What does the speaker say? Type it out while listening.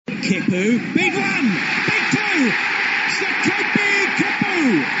Kipu. Big one. Big two. Sekope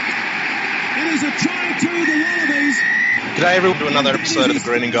Kipu. It is a try to the Wallabies. G'day everyone to another episode of the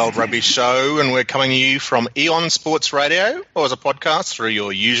Green and Gold Rugby Show, and we're coming to you from Eon Sports Radio or as a podcast through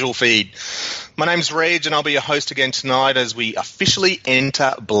your usual feed. My name's Reg and I'll be your host again tonight as we officially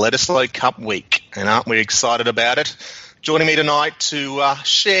enter Bledisloe Cup week, and aren't we excited about it? Joining me tonight to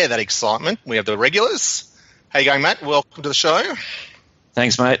share that excitement, we have the regulars. How you going, Matt? Welcome to the show.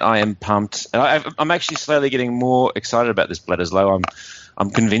 Thanks, mate. I am pumped. I'm actually slowly getting more excited about this Bledisloe. I'm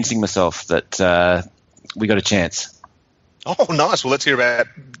convincing myself that we got a chance. Oh, nice. Well, let's hear a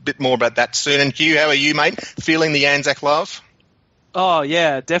bit more about that soon. And Hugh, how are you, mate? Feeling the Anzac love? Oh,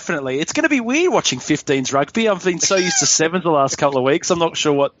 yeah, definitely. It's going to be weird watching 15s rugby. I've been so used to 7s the last couple of weeks. I'm not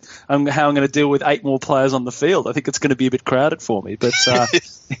sure how I'm going to deal with 8 more players on the field. I think it's going to be a bit crowded for me. But,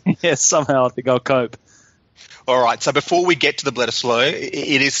 yeah, somehow I think I'll cope. All right, so before we get to the Bledisloe,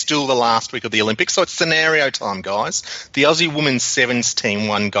 it is still the last week of the Olympics, so it's scenario time, guys. The Aussie Women's Sevens team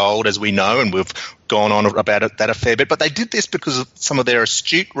won gold, as we know, and we've gone on about that a fair bit, but they did this because of some of their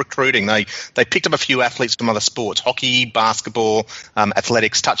astute recruiting. They picked up a few athletes from other sports, hockey, basketball,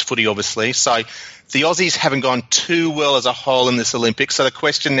 athletics, touch footy, obviously. So the Aussies haven't gone too well as a whole in this Olympics, so the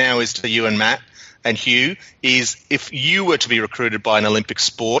question now is to you and Matt and Hugh, is if you were to be recruited by an Olympic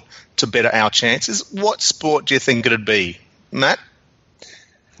sport to better our chances, what sport do you think it'd be? Matt?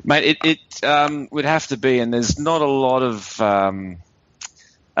 Mate, it would have to be, and there's not a lot of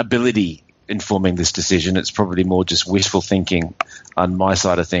ability in forming this decision. It's probably more just wishful thinking on my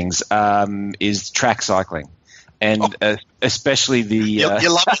side of things, is track cycling. And especially the... You love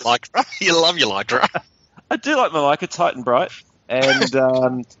your Lycra. You love your Lycra. I do like my Lycra, tight and bright.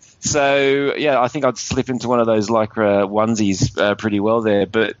 And... So, yeah, I think I'd slip into one of those Lycra onesies pretty well there.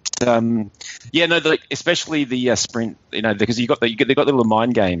 But, yeah, no, especially the sprint, because they've got little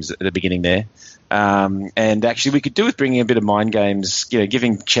mind games at the beginning there. And actually we could do with bringing a bit of mind games,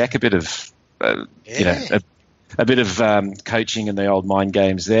 giving Czech a bit of, a bit of coaching and the old mind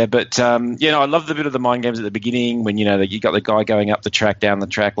games there. But, I love the bit of the mind games at the beginning when, you got the guy going up the track, down the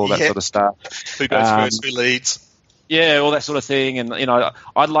track, all that sort of stuff. Who goes first, who leads? Yeah, all that sort of thing. And,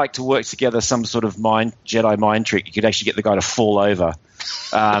 I'd like to work together some sort of Jedi mind trick. You could actually get the guy to fall over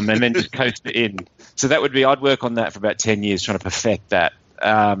and then just coast it in. So that would be, I'd work on that for about 10 years trying to perfect that.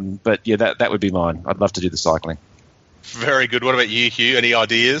 But, yeah, that would be mine. I'd love to do the cycling. Very good. What about you, Hugh? Any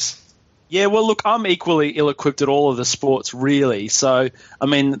ideas? Yeah, well, look, I'm equally ill-equipped at all of the sports, really. So, I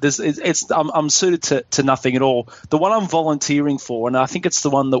mean, I'm suited to nothing at all. The one I'm volunteering for, and I think it's the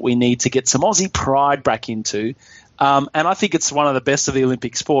one that we need to get some Aussie pride back into, and I think it's one of the best of the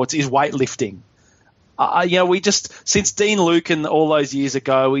Olympic sports, is weightlifting. We just, since Dean Lucan all those years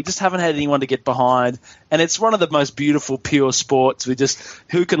ago, we just haven't had anyone to get behind. And it's one of the most beautiful, pure sports.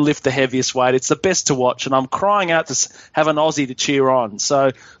 Who can lift the heaviest weight? It's the best to watch. And I'm crying out to have an Aussie to cheer on. So,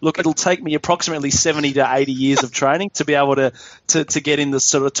 look, it'll take me approximately 70 to 80 years of training to be able to get in the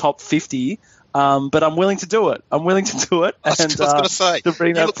sort of top 50. But I'm willing to do it. I was going to say, to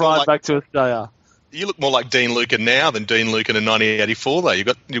bring that pride back to Australia. You look more like Dean Lucan now than Dean Lucan in 1984, though.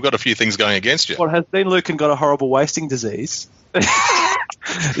 You've got a few things going against you. What, has Dean Lucan got a horrible wasting disease?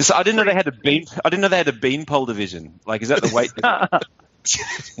 So I didn't know they had a beanpole division. Like, is that the weight?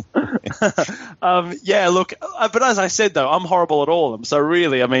 Yeah, look, but as I said though, I'm horrible at all of them. So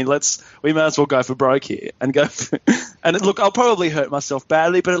really, I mean, we may as well go for broke here and go. And look, I'll probably hurt myself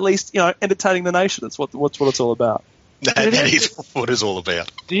badly, but at least entertaining the nation. That's what it's all about. That is what it's all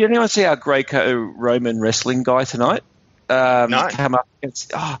about. Did anyone see our Greco-Roman wrestling guy tonight? No. Come up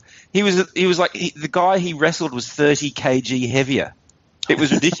against, he was like the guy he wrestled was 30 kg heavier. It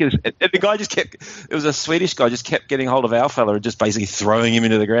was ridiculous. And the guy it was a Swedish guy, just kept getting hold of our fella and just basically throwing him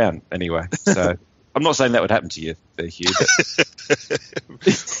into the ground. Anyway, so I'm not saying that would happen to you, Hugh.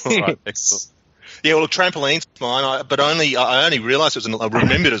 All right, excellent. Yeah, well, trampoline's mine, I only realised I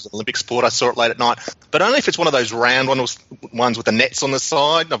remembered it was an Olympic sport. I saw it late at night, but only if it's one of those round ones with the nets on the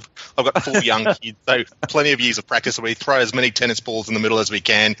side. I've got 4 young kids, so plenty of years of practice. We throw as many tennis balls in the middle as we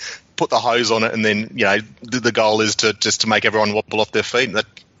can, put the hose on it, and then the goal is to make everyone wobble off their feet. That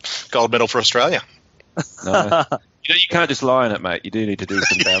gold medal for Australia. No. You can't just lie on it, mate. You do need to do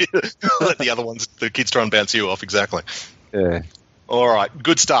some bounce. Let the kids try and bounce you off. Exactly. Yeah. All right,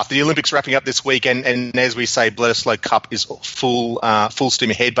 good stuff. The Olympics wrapping up this week, and as we say, Bledisloe Cup is full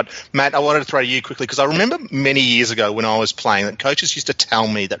steam ahead. But Matt, I wanted to throw to you quickly because I remember many years ago when I was playing that coaches used to tell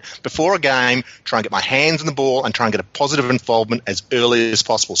me that before a game, try and get my hands on the ball and try and get a positive involvement as early as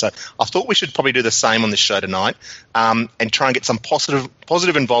possible. So I thought we should probably do the same on this show tonight, and try and get some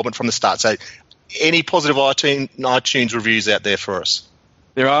positive involvement from the start. So any positive iTunes reviews out there for us?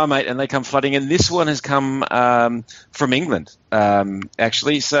 There are, mate, and they come flooding in. This one has come from England,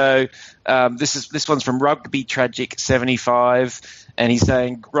 actually. So this one's from Rugby Tragic 75, and he's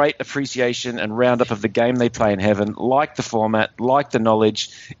saying, great appreciation and roundup of the game they play in heaven. Like the format, like the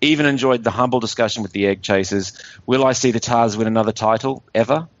knowledge. Even enjoyed the humble discussion with the Egg Chasers. Will I see the Tars win another title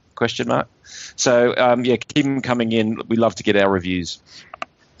ever? ? So keep them coming in. We love to get our reviews.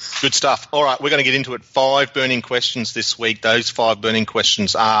 Good stuff. All right, we're going to get into it. 5 burning questions this week. Those 5 burning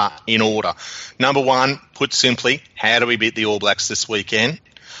questions are in order. Number 1, put simply, how do we beat the All Blacks this weekend?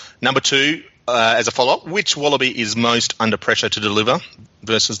 Number 2, as a follow-up, which Wallaby is most under pressure to deliver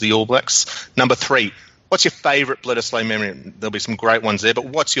versus the All Blacks? Number 3, what's your favourite Bledisloe memory? There'll be some great ones there, but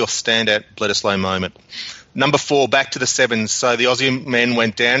what's your standout Bledisloe moment? Number 4, back to the sevens. So the Aussie men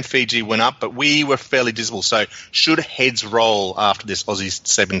went down, Fiji went up, but we were fairly dismal. So should heads roll after this Aussie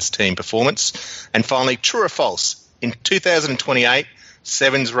sevens team performance? And finally, true or false? In 2028,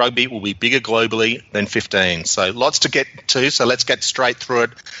 sevens rugby will be bigger globally than 15. So lots to get to, so let's get straight through it.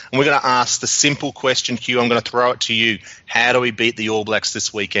 And we're going to ask the simple question, Hugh. I'm going to throw it to you. How do we beat the All Blacks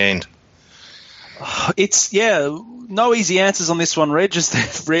this weekend? It's, no easy answers on this one, Reg, as there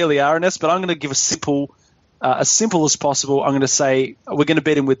really are, Ernest, but I'm going to give as simple as possible. I'm going to say we're going to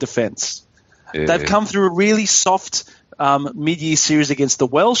beat him with defence. Yeah. They've come through a really soft mid-year series against the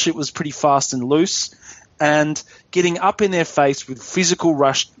Welsh. It was pretty fast and loose. And getting up in their face with physical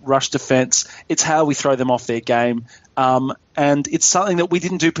rush defence, it's how we throw them off their game. And it's something that we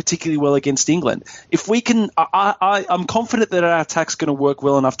didn't do particularly well against England. If we can, I'm confident that our attack's going to work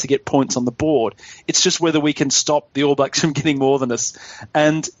well enough to get points on the board. It's just whether we can stop the All Blacks from getting more than us.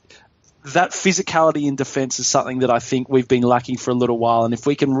 And that physicality in defence is something that I think we've been lacking for a little while. And if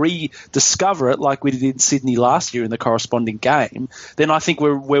we can rediscover it like we did in Sydney last year in the corresponding game, then I think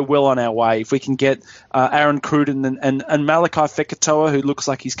we're well on our way. If we can get Aaron Cruden and Malachi Fekitoa, who looks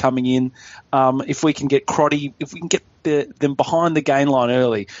like he's coming in, if we can get Crotty, if we can get them behind the gain line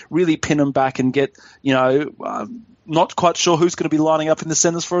early, really pin them back and get, not quite sure who's going to be lining up in the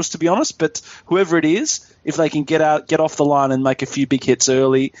centres for us, to be honest, but whoever it is, if they can get off the line and make a few big hits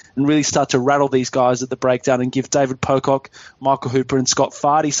early and really start to rattle these guys at the breakdown and give David Pocock, Michael Hooper and Scott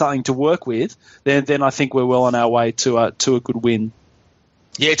Fardy something to work with, then I think we're well on our way to a good win.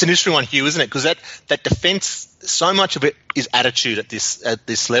 Yeah, it's an interesting one, Hugh, isn't it? Because that defence, so much of it is attitude at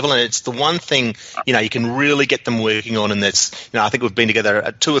this level, and it's the one thing you can really get them working on. And that's I think we've been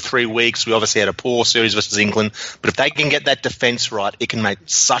together 2 or 3 weeks. We obviously had a poor series versus England, but if they can get that defence right, it can make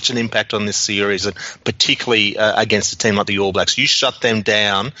such an impact on this series, and particularly against a team like the All Blacks. You shut them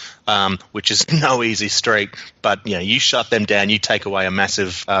down, which is no easy streak, but you shut them down, you take away a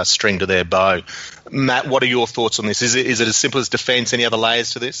massive string to their bow. Matt, what are your thoughts on this? Is it as simple as defence? Any other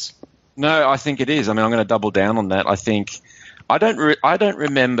layers to this? No, I think it is. I mean, I'm going to double down on that. I think I don't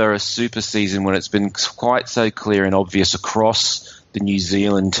remember a super season when it's been quite so clear and obvious across the New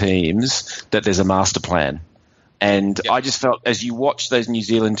Zealand teams that there's a master plan. And yep. I just felt as you watch those New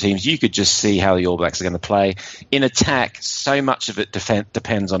Zealand teams, you could just see how the All Blacks are going to play. In attack, so much of it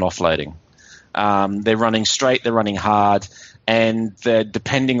depends on offloading. They're running straight, they're running hard, and they're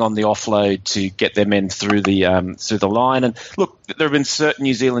depending on the offload to get their men through the line. And look, there have been certain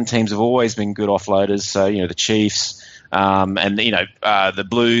New Zealand teams have always been good offloaders. So the Chiefs and the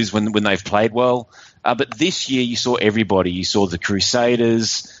Blues when they've played well. But this year you saw everybody. You saw the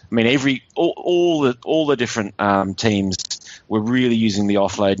Crusaders. I mean, all the different teams were really using the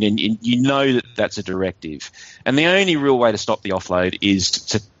offload, and you know that that's a directive. And the only real way to stop the offload is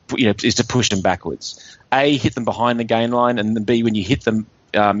to push them backwards. A, hit them behind the gain line, and then B, when you hit them,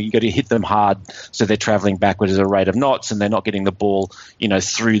 you got to hit them hard so they're travelling backwards at a rate of knots and they're not getting the ball,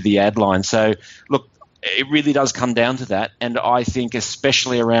 through the ad line. So, look, it really does come down to that, and I think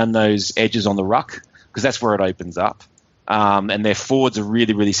especially around those edges on the ruck, because that's where it opens up. And their forwards are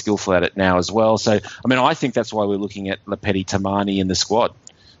really, really skillful at it now as well. So, I mean, I think that's why we're looking at Lapeti Tamani in the squad.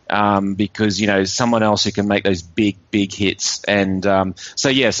 Because, someone else who can make those big, big hits. And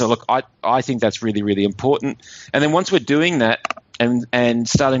so look, I think that's really, really important. And then once we're doing that and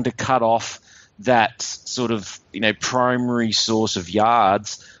starting to cut off that sort of, primary source of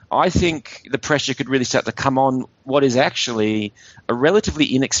yards, I think the pressure could really start to come on what is actually a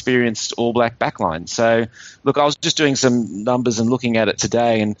relatively inexperienced All Black backline. So, look, I was just doing some numbers and looking at it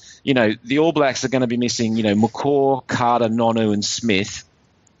today, and, the All Blacks are going to be missing, McCaw, Carter, Nonu, and Smith.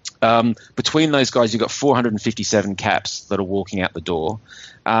 Between those guys, you've got 457 caps that are walking out the door.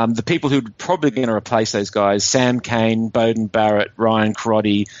 The people who are probably going to replace those guys, Sam Cane, Bowden Barrett, Ryan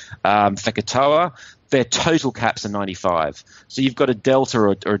Crotty, Fekitoa, their total caps are 95. So you've got a delta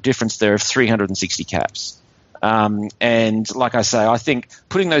or a difference there of 360 caps. And like I say, I think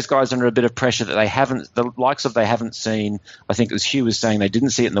putting those guys under a bit of pressure that the likes of they haven't seen. I think as Hugh was saying, they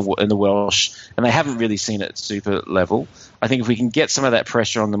didn't see it in the Welsh, and they haven't really seen it at super level. I think if we can get some of that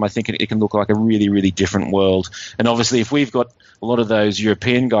pressure on them, I think it can look like a really, really different world. And obviously, if we've got a lot of those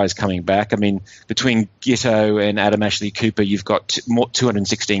European guys coming back, I mean, between Giteau and Adam Ashley Cooper, you've got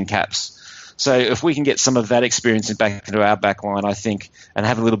 216 caps. So if we can get some of that experience back into our back line, I think, and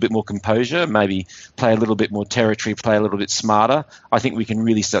have a little bit more composure, maybe play a little bit more territory, play a little bit smarter, I think we can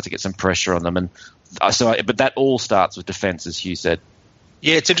really start to get some pressure on them. And but that all starts with defence, as Hugh said.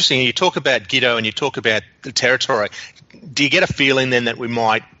 Yeah, it's interesting. You talk about Giteau and you talk about the territory. Do you get a feeling then that we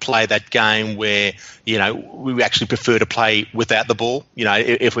might play that game where, we actually prefer to play without the ball?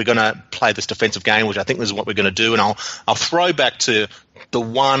 If we're going to play this defensive game, which I think is what we're going to do. And I'll throw back to the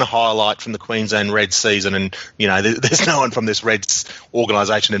one highlight from the Queensland Reds season, and there's no one from this Reds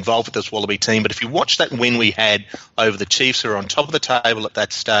organisation involved with this Wallaby team, but if you watch that win we had over the Chiefs, who were on top of the table at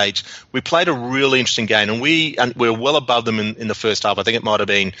that stage, we played a really interesting game, and we were well above them in the first half. I think it might have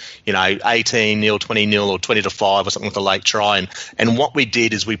been 18-0, 20-0, or 20-5 or something with a late try, and what we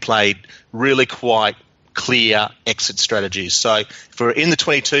did is we played really quite clear exit strategies. So if we're in the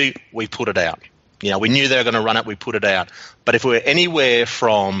 22, we put it out. We knew they were going to run it, we put it out. But if we're anywhere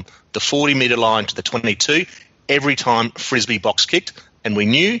from the 40-metre line to the 22, every time Frisbee box kicked, and we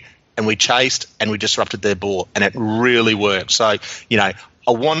knew, and we chased, and we disrupted their ball, and it really worked. So, I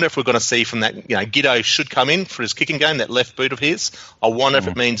wonder if we're going to see from that, Giteau should come in for his kicking game, that left boot of his. I wonder if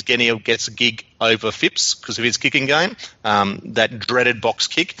it means Geniel gets a gig over Phipps because of his kicking game, that dreaded box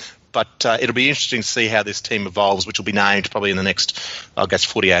kick. But it'll be interesting to see how this team evolves, which will be named probably in the next,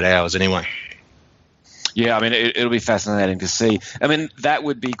 48 hours anyway. Yeah, I mean, it'll be fascinating to see. I mean, that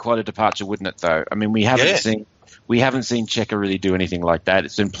would be quite a departure, wouldn't it, though? I mean, we haven't seen Cheika really do anything like that.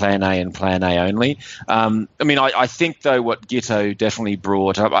 It's been Plan A and Plan A only. I think, though, what Giteau definitely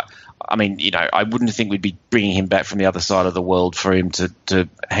brought up, I wouldn't think we'd be bringing him back from the other side of the world for him to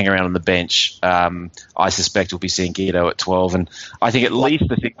hang around on the bench. I suspect we'll be seeing Giteau at 12, and I think at least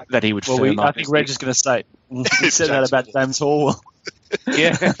that he would firm up. I think Reg is going to say he said that about James Hall.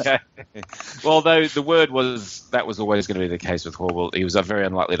 Yeah. Okay. Well, though the word was that was always going to be the case with Horwell. He was very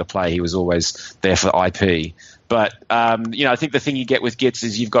unlikely to play. He was always there for IP. But I think the thing you get with Gitz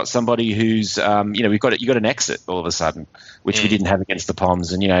is you've got somebody who's you got an exit all of a sudden, which we didn't have against the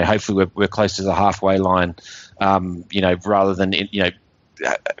Poms, and hopefully we're close to the halfway line, rather than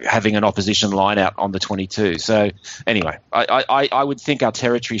having an opposition line out on the 22. So anyway, I would think our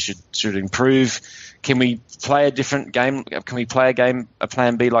territory should improve. Can we play a different game? Can we play a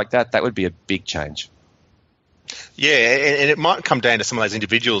plan B like that? That would be a big change. Yeah, and it might come down to some of those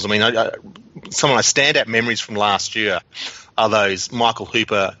individuals. I mean, some of my standout memories from last year are those Michael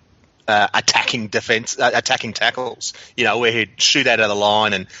Hooper attacking tackles, where he'd shoot out of the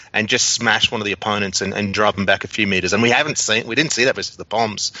line and just smash one of the opponents and drive them back a few metres. And we didn't see that versus the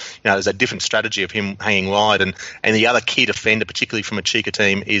Poms. There's a different strategy of him hanging wide. And the other key defender, particularly from a Cheika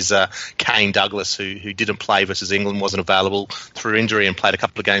team, is Kane Douglas, who didn't play versus England, wasn't available through injury and played a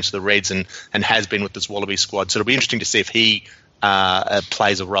couple of games for the Reds and has been with this Wallaby squad. So it'll be interesting to see if he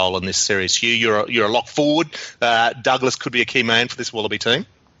plays a role in this series. Hugh, you're a lock forward. Douglas could be a key man for this Wallaby team.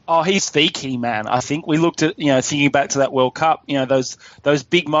 Oh, he's the key man. I think we looked at, thinking back to that World Cup, those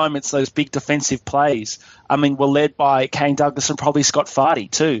big moments, those big defensive plays, were led by Kane Douglas and probably Scott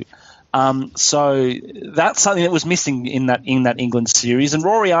Fardy too. So that's something that was missing in that England series. And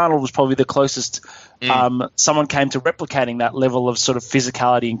Rory Arnold was probably the closest someone came to replicating that level of sort of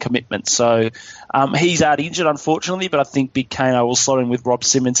physicality and commitment. So he's out injured, unfortunately, but I think Big Kano will slot in with Rob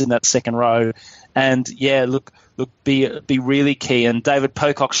Simmons in that second row. And be really key. And David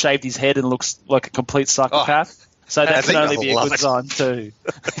Pocock shaved his head and looks like a complete psychopath. So that can only be a good sign too.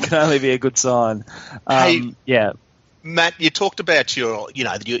 It can only be a good sign. Yeah. Matt, you talked about you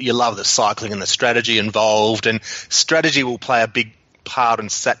love the cycling and the strategy involved, and strategy will play a big part on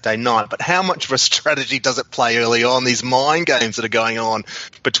Saturday night, but how much of a strategy does it play early on, these mind games that are going on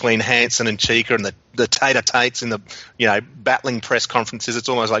between Hansen and Cheika and the tater-tates in the battling press conferences? It's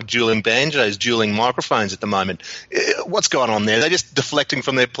almost like dueling banjos, dueling microphones at the moment. What's going on there? They're just deflecting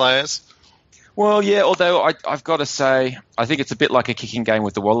from their players? Well, yeah, although I've got to say, I think it's a bit like a kicking game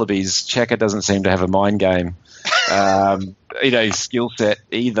with the Wallabies. Cheika doesn't seem to have a mind game, skill set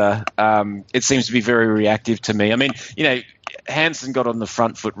either. It seems to be very reactive to me. I mean, Hansen got on the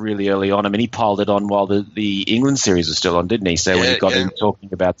front foot really early on. I mean, he piled it on while the England series was still on, didn't he? So when he got in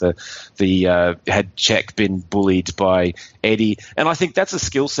talking about had Czech been bullied by Eddie, and I think that's a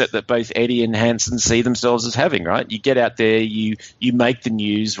skill set that both Eddie and Hansen see themselves as having, right? You get out there, you make the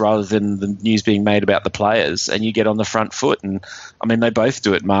news rather than the news being made about the players, and you get on the front foot. And I mean, they both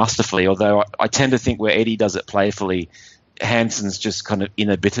do it masterfully, although I tend to think where Eddie does it playfully, Hansen's just kind of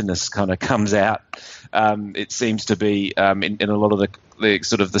inner bitterness kind of comes out. It seems to be in a lot of the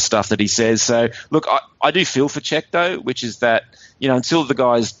sort of the stuff that he says. So look, I do feel for Czech though, which is that, you know, until the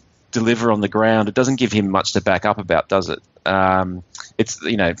guys deliver on the ground, it doesn't give him much to back up about, does it? It's,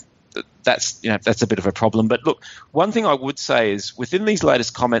 you know, that's a bit of a problem. But look, one thing I would say is within these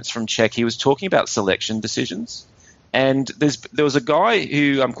latest comments from Czech, he was talking about selection decisions. And there was a guy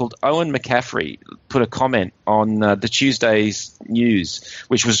who called Owen McCaffrey put a comment on the Tuesday's news,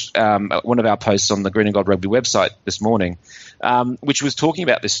 which was one of our posts on the Green and Gold Rugby website this morning, which was talking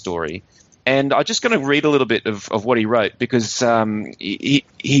about this story. And I'm just going to read a little bit of what he wrote because he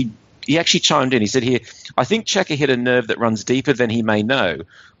actually chimed in. He said here, I think Checker hit a nerve that runs deeper than he may know,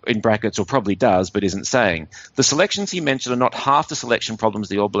 in brackets, or probably does, but isn't saying. The selections he mentioned are not half the selection problems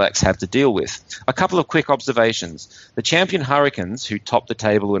the All Blacks have to deal with. A couple of quick observations. The champion Hurricanes, who topped the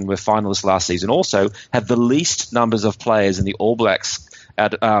table and were finalists last season, also have the least numbers of players in the All Blacks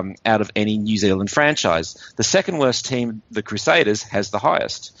out of any New Zealand franchise. The second worst team, the Crusaders, has the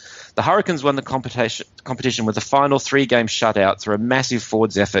highest. The Hurricanes won the competition with a final 3-game shutout through a massive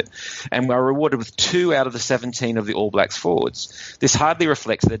forwards effort and were rewarded with 2 out of the 17 of the All Blacks forwards. This hardly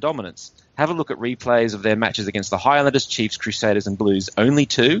reflects their dominance. Have a look at replays of their matches against the Highlanders, Chiefs, Crusaders and Blues. Only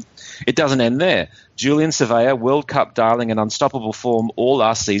 2? It doesn't end there. Julian Surveyor, World Cup darling and unstoppable form all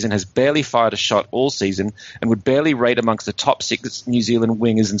last season, has barely fired a shot all season and would barely rate amongst the top 6 New Zealand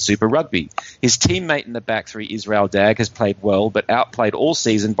wingers in Super Rugby. His teammate in the back three, Israel Dagg, has played well but outplayed all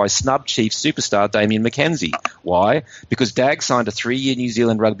season by snub Chiefs superstar Damien McKenzie. Why? Because Dagg signed a 3-year New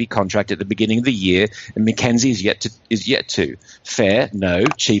Zealand rugby contract at the beginning of the year and McKenzie is yet to. Fair? No.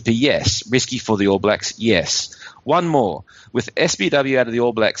 Cheaper? Yes. Risky for the All Blacks? Yes. One more. With SBW out of the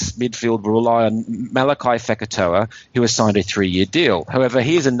All Blacks midfield, will rely on Malachi Fekitoa, who has signed a 3-year deal. However,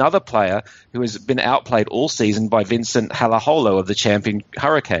 he is another player who has been outplayed all season by Vincent Halaholo of the champion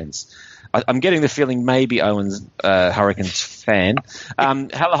Hurricanes. I'm getting the feeling maybe Owen's Hurricanes fan.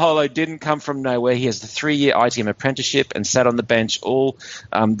 Halaholo didn't come from nowhere. He has the 3-year ITM apprenticeship and sat on the bench all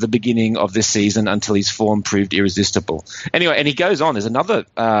the beginning of this season until his form proved irresistible. Anyway, and he goes on. There's another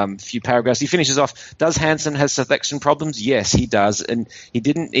few paragraphs. He finishes off, does Hansen have selection problems? Yes, he does. And he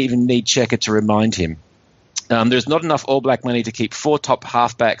didn't even need Checker to remind him. There's not enough All Black money to keep 4 top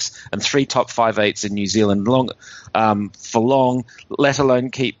halfbacks and 3 top 5'8" in New Zealand for long, let alone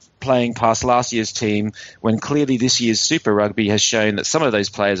keep playing past last year's team when clearly this year's Super Rugby has shown that some of those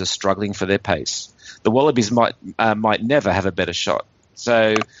players are struggling for their pace. The Wallabies might never have a better shot.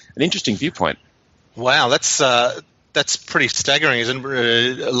 So an interesting viewpoint. Wow, that's pretty staggering, isn't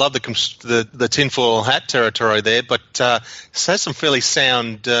it? I love the tinfoil hat territory there, but has some fairly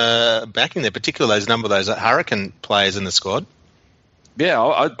sound backing there, particularly those Hurricane players in the squad. Yeah,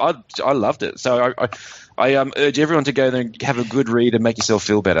 I loved it. So I urge everyone to go there and have a good read and make yourself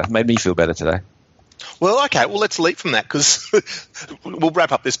feel better. Made me feel better today. Well, okay. Well, let's leap from that because we'll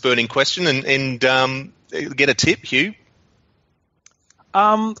wrap up this burning question and get a tip, Hugh.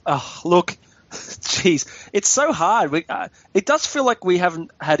 Look, geez, it's so hard. It does feel like we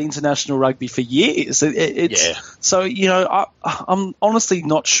haven't had international rugby for years. So, you know, I'm honestly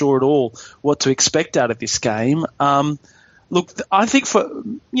not sure at all what to expect out of this game. Look, I think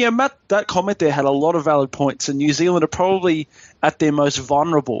Matt, that comment there had a lot of valid points, and New Zealand are probably at their most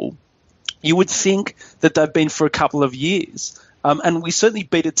vulnerable. You would think that they've been for a couple of years. And we certainly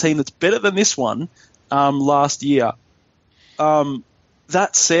beat a team that's better than this one last year.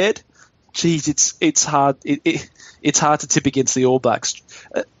 That said, geez, it's hard. It's hard to tip against the All Blacks.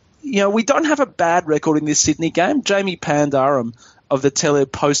 We don't have a bad record in this Sydney game. Jamie Pandaram of the Tele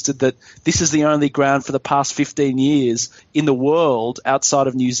posted that this is the only ground for the past 15 years in the world outside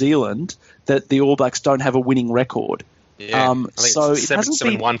of New Zealand that the All Blacks don't have a winning record. Yeah, so it hasn't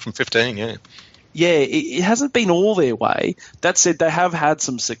been 7-1 from 15. Yeah. Yeah, it hasn't been all their way. That said, they have had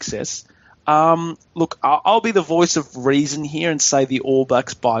some success. Look, I'll be the voice of reason here and say the All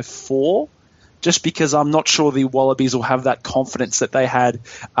Blacks by 4, just because I'm not sure the Wallabies will have that confidence that they had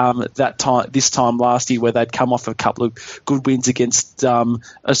this time last year, where they'd come off a couple of good wins against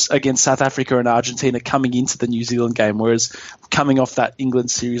South Africa and Argentina coming into the New Zealand game, whereas coming off that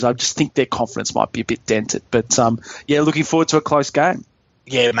England series, I just think their confidence might be a bit dented. But looking forward to a close game.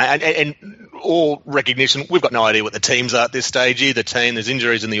 Yeah, mate, and all recognition, we've got no idea what the teams are at this stage. Either team, there's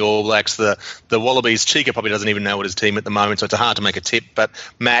injuries in the All Blacks. The Wallabies, Chica probably doesn't even know what his team at the moment, so it's hard to make a tip. But,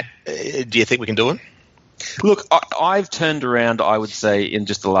 Matt, do you think we can do it? Look, I've turned around, I would say, in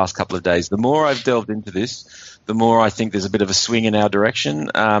just the last couple of days. The more I've delved into this, the more I think there's a bit of a swing in our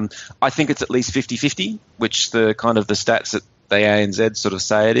direction. I think it's at least 50-50, which the stats that the ANZ sort of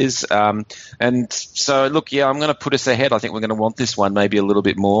say it is. And so, look, I'm going to put us ahead. I think we're going to want this one maybe a little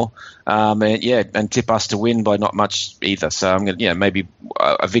bit more. And tip us to win by not much either. So I'm going to, maybe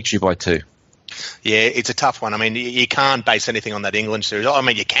a victory by 2. Yeah, it's a tough one. I mean, you can't base anything on that England series. I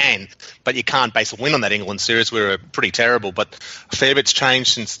mean, you can, but you can't base a win on that England series. We were pretty terrible, but a fair bit's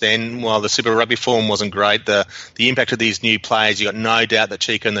changed since then. While the Super Rugby form wasn't great, the impact of these new players, you got no doubt that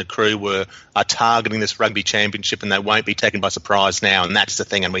Chica and the crew are targeting this rugby championship, and they won't be taken by surprise now. And that's the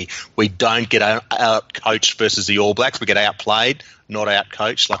thing. And we don't get out coached versus the All Blacks. We get outplayed, not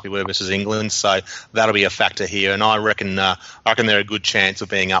out-coached like we were versus England. So that'll be a factor here. And I reckon they're a good chance of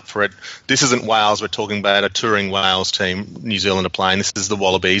being up for it. This isn't Wales. We're talking about a touring Wales team. New Zealand are playing. This is the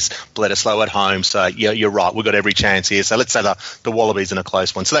Wallabies. Bledisloe at home. So, yeah, you're right. We've got every chance here. So let's say the Wallabies in a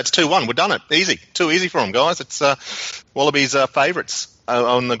close one. So that's 2-1. We've done it. Easy. Too easy for them, guys. It's Wallabies favourites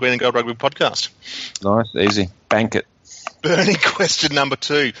on the Green and Gold Rugby podcast. Nice. Easy. Bank it. Burning question number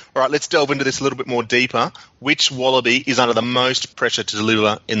 2. All right, let's delve into this a little bit more deeper. Which Wallaby is under the most pressure to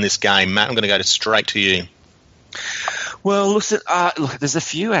deliver in this game? Matt, I'm going to go straight to you. Well, look, there's a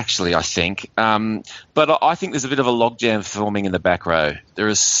few actually, I think. But I think there's a bit of a logjam forming in the back row. There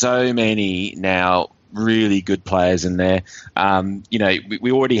are so many now really good players in there.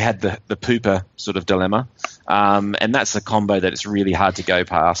 We already had the Pooper sort of dilemma. And that's a combo that it's really hard to go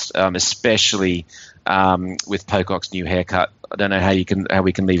past, especially with Pocock's new haircut. I don't know how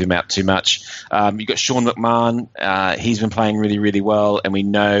we can leave him out too much. You've got Sean McMahon. He's been playing really, really well, and we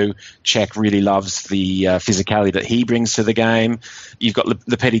know Czech really loves the physicality that he brings to the game. You've got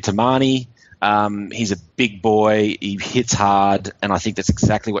Lepeti Tamani. He's a big boy. He hits hard, and I think that's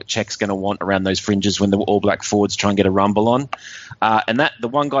exactly what Czech's going to want around those fringes when the All Black forwards try and get a rumble on. And the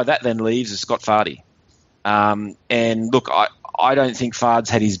one guy that then leaves is Scott Fardy. And look, I don't think Fard's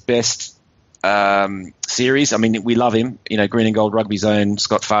had his best series. I mean, we love him, Green and Gold Rugby's own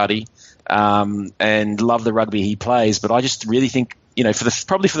Scott Fardy, and love the rugby he plays. But I just really think,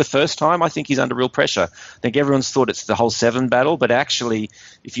 probably for the first time, I think he's under real pressure. I think everyone's thought it's the whole 7 battle, but actually,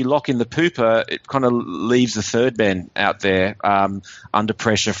 if you lock in the Pooper, it kind of leaves the third man out there under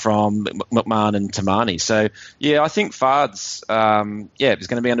pressure from McMahon and Tamani. So, yeah, I think Fard's, is going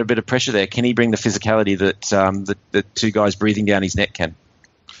to be under a bit of pressure there. Can he bring the physicality that the two guys breathing down his neck can?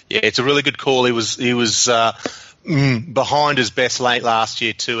 Yeah, it's a really good call. He was behind his best late last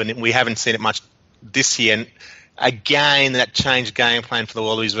year too, and we haven't seen it much this year. And again, that changed game plan for the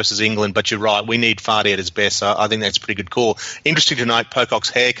Wallabies versus England. But you're right, we need Fardy at his best. So I think that's a pretty good call. Interesting to note, Pocock's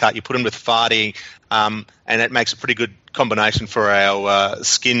haircut. You put him with Fardy, and it makes a pretty good combination for our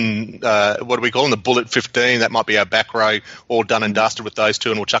skin. What do we call them? The Bullet 15. That might be our back row, all done and dusted with those two,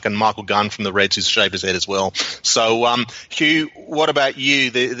 and we'll chuck in Michael Gunn from the Reds, who's shaved his head as well. So, Hugh, what about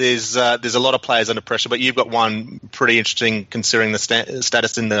you? There's a lot of players under pressure, but you've got one pretty interesting considering the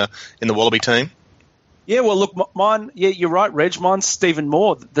status in the Wallaby team. Yeah, well, look, mine. Yeah, you're right, Reg. Mine's Stephen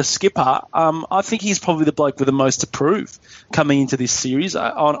Moore, the skipper. I think he's probably the bloke with the most to prove coming into this series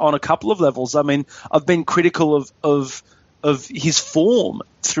on a couple of levels. I mean, I've been critical of his form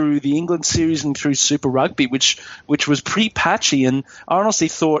through the England series and through Super Rugby, which was pretty patchy. And I honestly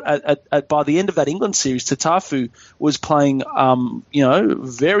thought at by the end of that England series, Tatafu was playing,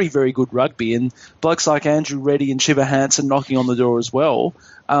 very, very good rugby. And blokes like Andrew Reddy and Shiva Hansen knocking on the door as well.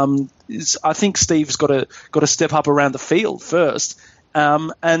 I think Steve's got to step up around the field first.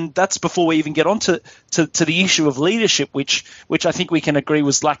 And that's before we even get on to the issue of leadership, which I think we can agree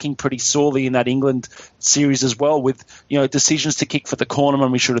was lacking pretty sorely in that England series as well, with decisions to kick for the corner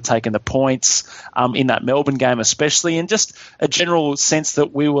when we should have taken the points in that Melbourne game especially, and just a general sense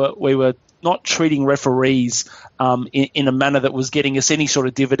that we were not treating referees in a manner that was getting us any sort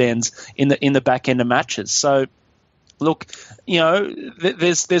of dividends in the back end of matches. So. Look,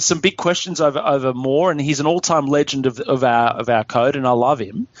 there's some big questions over Moore, and he's an all-time legend of our code, and I love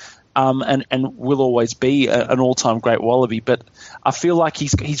him, and will always be an all-time great Wallaby. But I feel like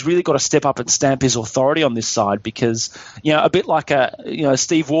he's really got to step up and stamp his authority on this side, because a bit like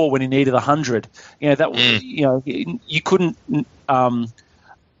Steve Waugh when he needed 100, you couldn't.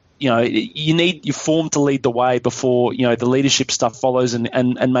 you need your form to lead the way before, the leadership stuff follows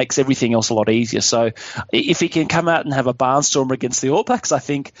and makes everything else a lot easier. So if he can come out and have a barnstormer against the All Blacks, I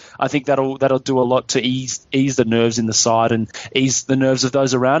think that'll do a lot to ease the nerves in the side and ease the nerves of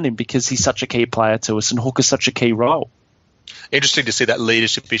those around him, because he's such a key player to us and Hooker's such a key role. Interesting to see that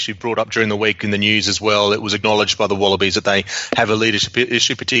leadership issue brought up during the week in the news as well. It was acknowledged by the Wallabies that they have a leadership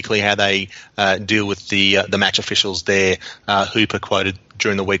issue, particularly how they deal with the match officials there. Hooper quoted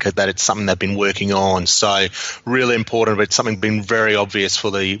during the week that it's something they've been working on. So really important, but it's something been very obvious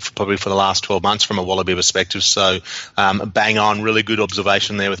probably for the last 12 months from a Wallaby perspective. So bang on, really good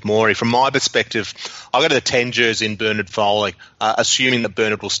observation there with Morey. From my perspective, I'll go to the 10 jersey in Bernard Foley, assuming that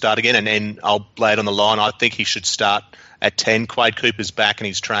Bernard will start again, and I'll lay it on the line. I think he should start at 10. Quade Cooper's back and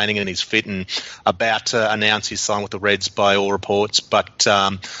he's training and he's fit and about to announce his sign with the Reds by all reports. But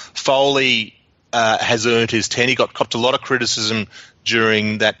Foley has earned his 10. He copped a lot of criticism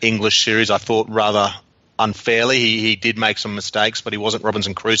during that English series, I thought rather unfairly. He did make some mistakes, but he wasn't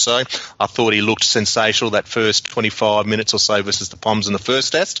Robinson Crusoe. I thought he looked sensational that first 25 minutes or so versus the Poms in the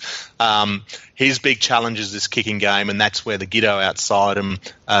first test. His big challenge is this kicking game, and that's where the Giddo outside him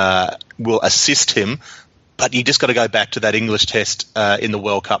will assist him. But you just got to go back to that English test in the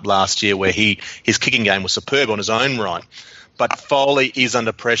World Cup last year where his kicking game was superb on his own right. But Foley is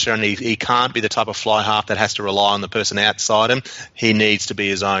under pressure and he can't be the type of fly half that has to rely on the person outside him. He needs to be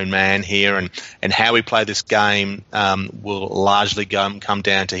his own man here, and how we play this game will largely come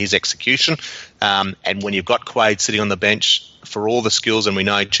down to his execution. And when you've got Quade sitting on the bench for all the skills, and we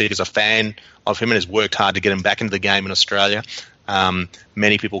know Cheek is a fan of him and has worked hard to get him back into the game in Australia,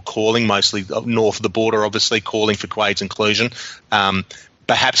 many people calling, mostly north of the border, obviously, calling for Quade's inclusion.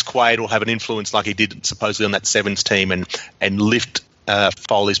 Perhaps Quade will have an influence like he did supposedly on that Sevens team and lift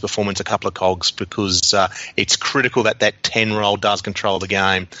Foley's performance a couple of cogs, because it's critical that 10 role does control the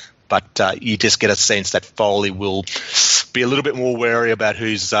game. But you just get a sense that Foley will be a little bit more wary about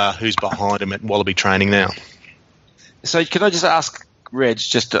who's behind him at Wallaby training now. So can I just ask, Reg,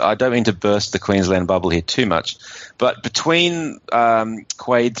 I don't mean to burst the Queensland bubble here too much, but between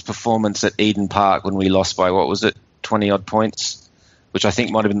Quade's performance at Eden Park when we lost by, 20-odd points, which I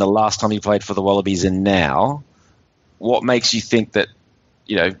think might have been the last time he played for the Wallabies, and now, what makes you think that,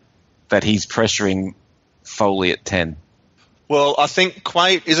 that he's pressuring Foley at 10? Well, I think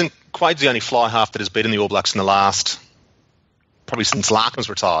Quade's the only fly half that has beaten the All Blacks in the last, probably since Larkham's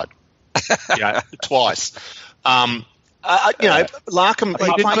retired, twice. Larkham.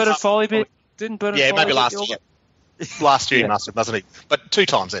 Didn't Bernard Foley beat? Yeah, maybe last year. Last year he must have, doesn't he? But 2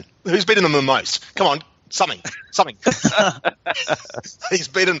 times then. Who's beaten them the most? Come on, something. He's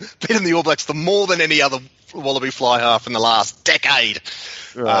beaten the All Blacks more than any other Wallaby fly half in the last decade.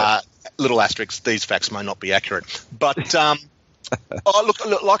 Right. Little asterisks. These facts may not be accurate, but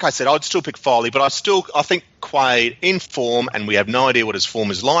look, like I said, I'd still pick Foley, but I think Quade in form, and we have no idea what his form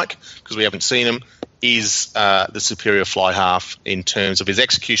is like because we haven't seen him, is the superior fly half in terms of his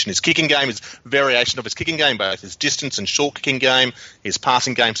execution, his kicking game, his variation of his kicking game, both his distance and short kicking game, his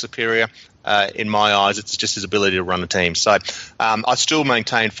passing game superior. In my eyes, it's just his ability to run the team. So I still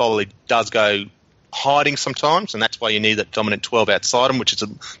maintain Foley does go hiding sometimes, and that's why you need that dominant 12 outside him, which is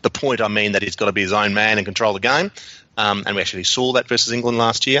the point I mean, that he's got to be his own man and control the game. And we actually saw that versus England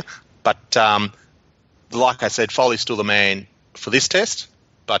last year. But like I said, Foley's still the man for this test,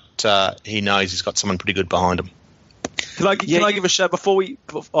 but he knows he's got someone pretty good behind him. Can I give a shout before we...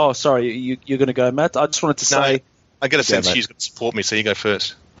 Oh, sorry, you're going to go, Matt. I just wanted to say... I get a sense you're going to support me, so you go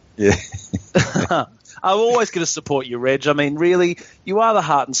first. Yeah. I'm always going to support you, Reg. I mean, really, you are the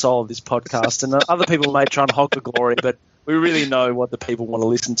heart and soul of this podcast, and other people may try and hog the glory, but we really know what the people want to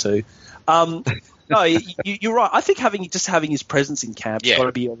listen to. No, you're right. I think having his presence in camp has got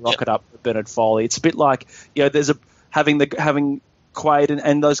to be a rocket up for Bernard Foley. It's a bit like, there's having Quade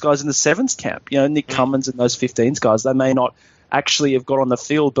and those guys in the Sevens camp. Nick Cummins and those 15s guys. They may not actually have got on the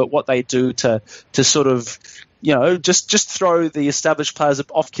field, but what they do to sort of just throw the established players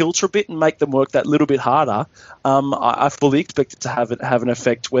off kilter a bit and make them work that little bit harder. I fully expect it to have an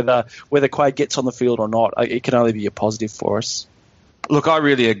effect, whether Quade gets on the field or not. It can only be a positive for us. Look, I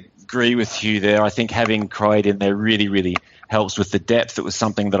really agree with you there. I think having Quade in there really, really helps with the depth. It was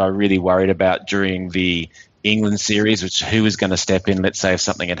something that I really worried about during the England series, which who was going to step in, let's say, if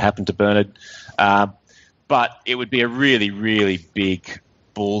something had happened to Bernard. But it would be a really, really big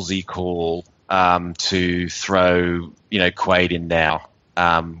ballsy call to throw, Quade in now,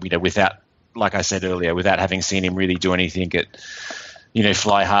 without, like I said earlier, without having seen him really do anything at,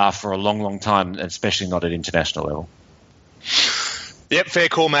 fly half for a long, long time, especially not at international level. Yep, fair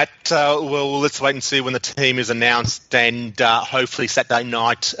call, Matt. Well, let's wait and see when the team is announced, and hopefully Saturday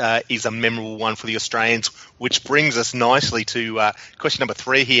night is a memorable one for the Australians, which brings us nicely to question number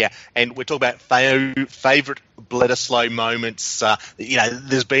 3 here, and we're talking about favourite Bledisloe moments.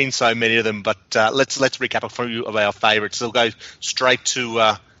 There's been so many of them, but let's recap a few of our favourites. We'll go straight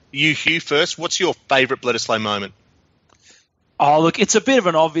to you, Hugh, first. What's your favourite Bledisloe moment? Oh, look, it's a bit of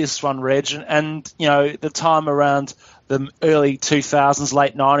an obvious one, Reg, and the time around the early 2000s,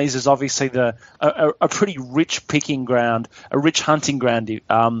 late 90s is obviously a pretty rich picking ground, a rich hunting ground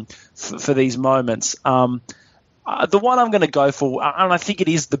for these moments. The one I'm going to go for, and I think it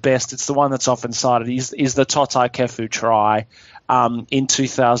is the best, it's the one that's often cited, is the Totai Kefu try in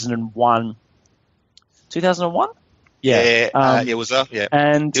 2001. 2001? Yeah, it was yeah.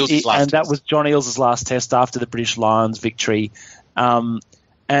 And that was John Eales' last test after the British Lions victory.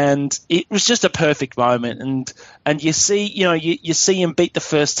 And it was just a perfect moment. And you see, you see him beat the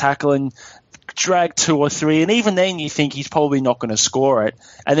first tackle and drag 2 or 3, and even then you think he's probably not going to score it.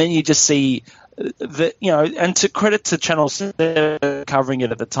 And then you just see and to credit to Channel 7 covering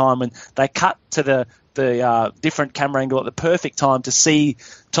it at the time, and they cut to the different camera angle at the perfect time to see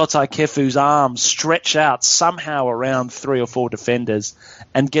Totai Kefu's arms stretch out somehow around 3 or 4 defenders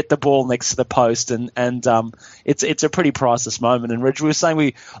and get the ball next to the post, and it's a pretty priceless moment. And Reg, we were saying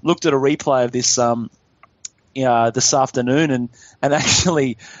we looked at a replay of this this afternoon, and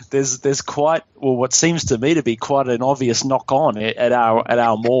actually there's quite, well, what seems to me to be quite an obvious knock on at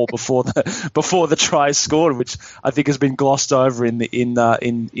our maul before the try is scored, which I think has been glossed over in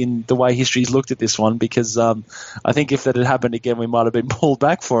the way history's looked at this one, because I think if that had happened again we might have been pulled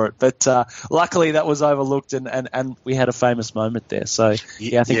back for it, but luckily that was overlooked, and we had a famous moment there. So I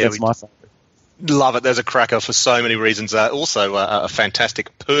think that's my favourite. Love it. There's a cracker for so many reasons. Also, a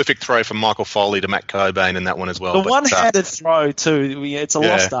fantastic, perfect throw from Michael Foley to Matt Cobain in that one as well. The one-handed throw too. It's a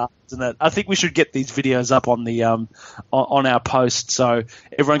lost art, isn't it? I think we should get these videos up on the on our post so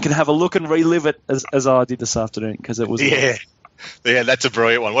everyone can have a look and relive it as I did this afternoon, because it was that's a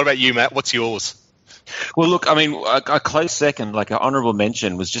brilliant one. What about you, Matt? What's yours? Well, look, I mean, a close second, like an honourable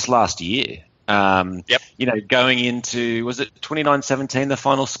mention, was just last year. Going into, was it 29-17, the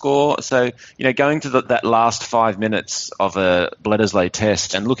final score? So, going to that last 5 minutes of a Bledisloe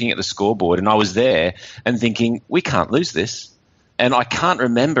test and looking at the scoreboard, and I was there and thinking, we can't lose this. And I can't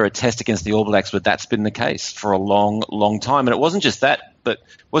remember a test against the All Blacks where that's been the case for a long, long time. And it wasn't just that, but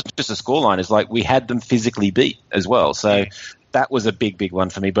it wasn't just a scoreline. It's like we had them physically beat as well. So that was a big, big one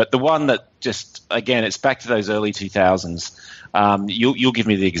for me. But the one that just, again, it's back to those early 2000s. You'll give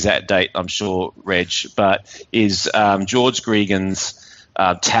me the exact date, I'm sure, Reg, but is George Gregan's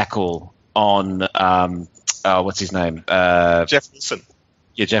tackle on what's his name? Jeff Wilson.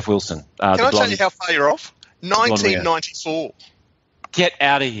 Yeah, Jeff Wilson. Can I tell you how far you're off? 1994. Get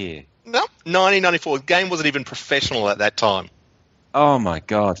out of here. No, 1994. The game wasn't even professional at that time. Oh my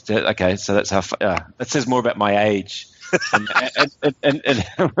God. Okay, so that's how. That says more about my age and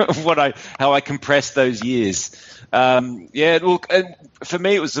how I compressed those years. Look, and for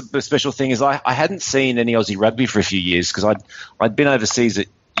me, it was a special thing is I hadn't seen any Aussie rugby for a few years because I'd been overseas at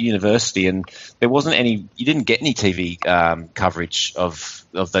university, and there wasn't any. You didn't get any TV coverage of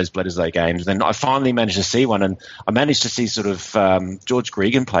those Bledisloe games. Then I finally managed to see one, and I managed to see sort of George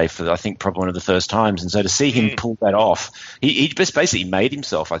Gregan play for I think probably one of the first times, and so to see him pull that off, he just basically made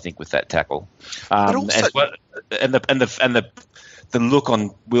himself, I think, with that tackle. The look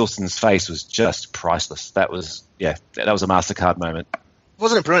on Wilson's face was just priceless. That was a MasterCard moment.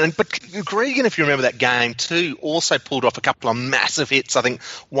 Wasn't it brilliant? But Gregan, if you remember that game too, also pulled off a couple of massive hits. I think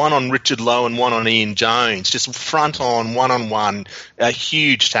one on Richard Lowe and one on Ian Jones, just front on, one-on-one, a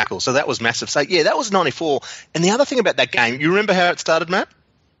huge tackle. So that was massive. So, that was 94. And the other thing about that game, you remember how it started, Matt?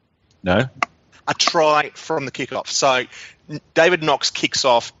 No. A try from the kickoff. So David Knox kicks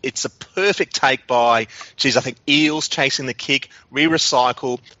off. It's a perfect take by, I think Eales chasing the kick,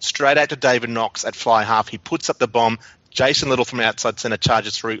 re-recycle, straight out to David Knox at fly half. He puts up the bomb. Jason Little from outside centre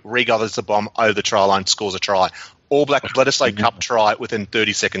charges through, regathers the bomb over the try line, scores a try. All Black Bledisloe Cup try within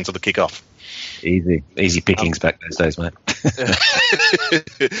 30 seconds of the kickoff. Easy pickings back those days, mate.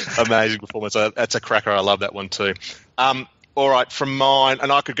 Amazing performance. That's a cracker. I love that one too. All right, from mine,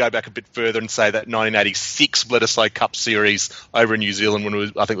 and I could go back a bit further and say that 1986 Bledisloe Cup series over in New Zealand, when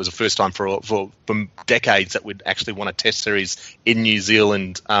I think it was the first time for decades that we'd actually won a test series in New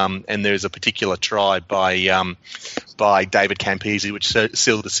Zealand, and there's a particular try by David Campese which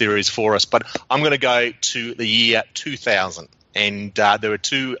sealed the series for us. But I'm going to go to the year 2000. And there were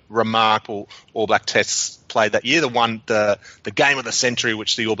two remarkable All Black tests played that year, the game of the century,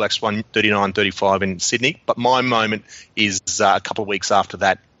 which the All Blacks won 39-35 in Sydney. But my moment is a couple of weeks after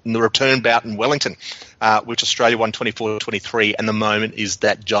that, in the return bout in Wellington, which Australia won 24-23, and the moment is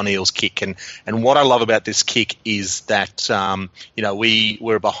that John Eales kick. And what I love about this kick is that, we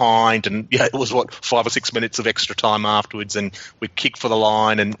were behind, and it was, 5 or 6 minutes of extra time afterwards, and we kicked for the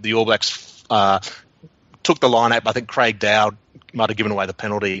line, and the All Blacks took the line out. I think Craig Dowd might have given away the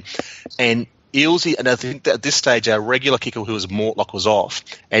penalty. And Ealesy, and I think that at this stage our regular kicker, who was Mortlock, was off,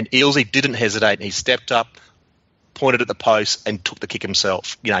 and Ealesy didn't hesitate, and he stepped up, pointed at the post and took the kick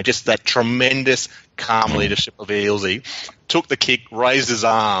himself. Just that tremendous calm leadership of Ealesy. Took the kick, raised his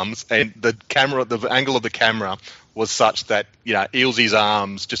arms, and the angle of the camera was such that, Ealesy's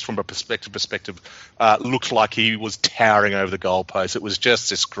arms, just from a perspective, looked like he was towering over the goalpost. It was just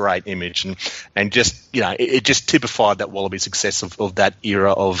this great image, and just, it just typified that Wallaby success of that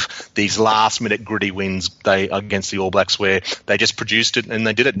era of these last-minute gritty wins against the All Blacks, where they just produced it and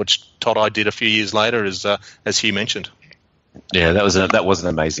they did it, which Todd I did a few years later, as Hugh mentioned. Yeah, that was an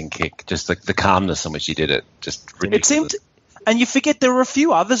amazing kick. Just the calmness in which he did it, just ridiculous. It seemed. And you forget there were a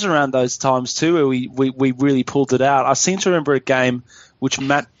few others around those times too where we really pulled it out. I seem to remember a game which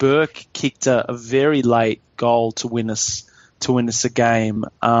Matt Burke kicked a very late goal to win us a game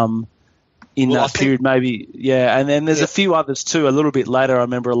that period maybe. Yeah, and then there's a few others too. A little bit later, I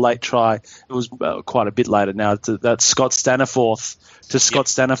remember a late try. It was quite a bit later now. That Scott Staniforth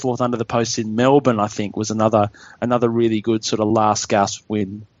under the post in Melbourne, I think, was another really good sort of last gasp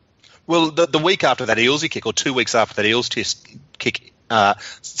win. Well, the week after that Ealesy kick, or 2 weeks after that Eales kick,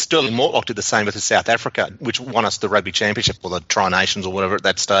 Sterling Mortlock did the same with South Africa, which won us the Rugby Championship, or the Tri-Nations or whatever at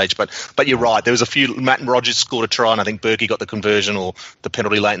that stage. But you're right, there was a few. Matt Rogers scored a try, and I think Berkey got the conversion or the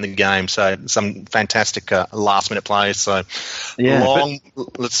penalty late in the game. So some fantastic last-minute plays. So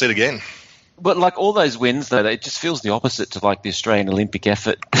let's see it again. But like all those wins, though, it just feels the opposite to like the Australian Olympic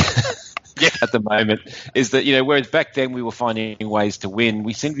effort. At the moment, is that, whereas back then we were finding ways to win,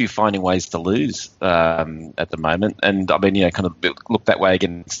 we seem to be finding ways to lose at the moment. And I mean, kind of look that way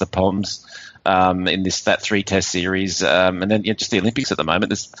against the Poms in that 3-test series, and then just the Olympics at the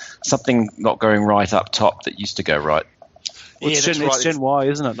moment. There's something not going right up top that used to go right. Well, it's Gen Y,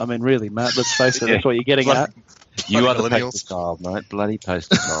 isn't it? I mean, really, Matt. Let's face it. That's what you're getting at. You are the poster child, mate. Bloody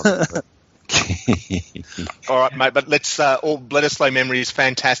poster child. All right, mate, but let's all Bledisloe memories,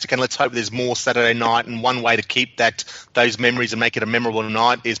 fantastic, and let's hope there's more Saturday night. And one way to keep those memories and make it a memorable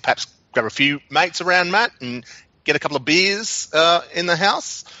night is perhaps grab a few mates around, Matt, and get a couple of beers in the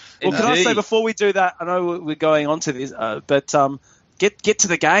house. Well, can I say before we do that, I know we're going on to this, but get to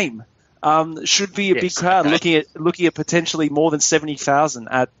the game. Should be a big crowd. Okay. Looking at potentially more than 70,000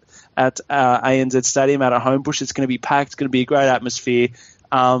 at ANZ Stadium out at Homebush. It's going to be packed. It's going to be a great atmosphere.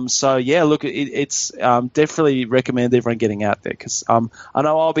 It's definitely recommend everyone getting out there, because I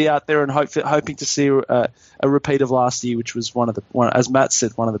know I'll be out there and hoping to see a repeat of last year, which was as Matt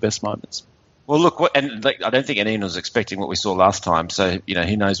said, one of the best moments. Well, look, I don't think anyone was expecting what we saw last time, so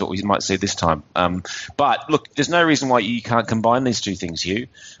who knows what we might see this time. But look, there's no reason why you can't combine these two things, Hugh.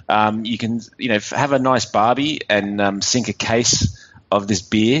 You can have a nice barbie and sink a case of this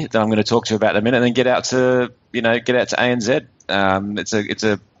beer that I'm going to talk to you about in a minute, and then get out to ANZ. It's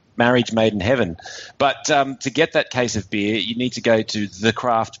a marriage made in heaven. But to get that case of beer, you need to go to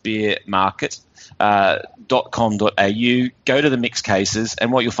thecraftbeermarket.com.au, go to the mixed cases,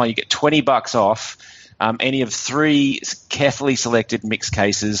 and what you'll find, you get $20 off any of 3 carefully selected mixed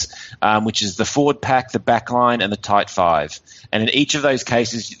cases, which is the forward pack, the backline, and the tight 5. And in each of those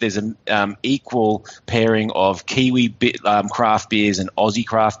cases, there's an equal pairing of Kiwi craft beers and Aussie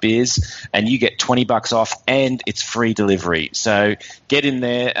craft beers, and you get $20 off, and it's free delivery. So get in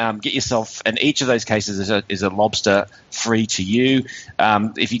there, get yourself, and each of those cases is a lobster free to you.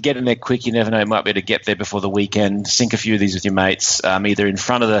 If you get in there quick, you never know, it might be able to get there before the weekend. Sink a few of these with your mates, either in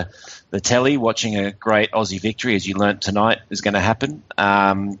front of the telly watching a great Aussie victory, as you learnt tonight is going to happen,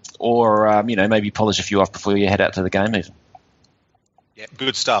 or maybe polish a few off before you head out to the game even. Yeah,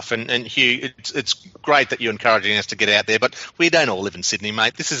 good stuff. And Hugh, it's great that you're encouraging us to get out there, but we don't all live in Sydney,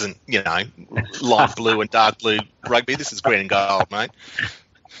 mate. This isn't, light blue and dark blue rugby. This is green and gold, mate.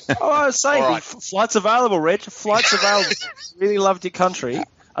 Oh, I was saying, right. Flights available, Reg. Flights available. Really loved your country.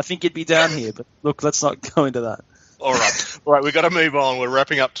 I think you'd be down here, but look, let's not go into that. All right, we've got to move on. We're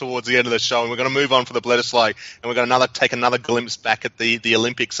wrapping up towards the end of the show, and we're going to move on for the Bledisloe, and we're going to take another glimpse back at the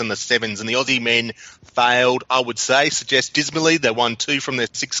Olympics and the Sevens. And the Aussie men failed, I would suggest dismally. They won 2 from their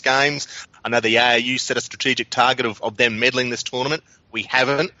 6 games. I know the AAU set a strategic target of them medalling this tournament. We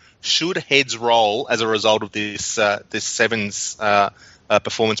haven't. Should heads roll as a result of this Sevens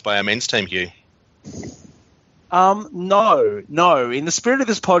performance by our men's team, Hugh? No. In the spirit of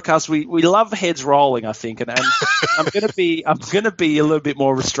this podcast, we love heads rolling, I think, and I'm going to be a little bit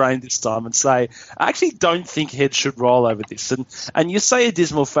more restrained this time and say I actually don't think heads should roll over this. And you say a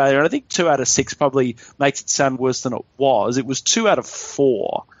dismal failure, and I think 2 out of 6 probably makes it sound worse than it was. It was 2 out of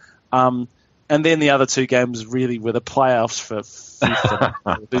 4, and then the other 2 games really were the playoffs for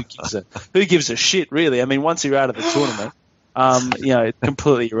who gives a shit, really? I mean, once you're out of the tournament, it's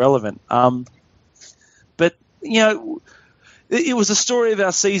completely irrelevant. But it was a story of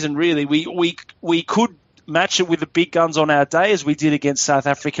our season, really. We could match it with the big guns on our day, as we did against South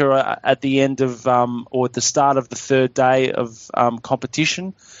Africa at the end of or at the start of the 3rd day of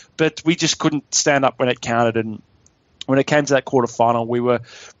competition. But we just couldn't stand up when it counted, and when it came to that quarterfinal, we were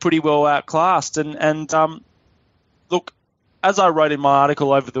pretty well outclassed. And look, as I wrote in my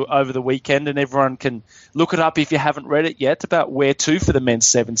article over the weekend, and everyone can look it up if you haven't read it yet, about where to for the men's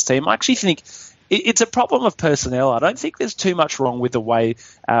sevens team, I actually think it's a problem of personnel. I don't think there's too much wrong with the way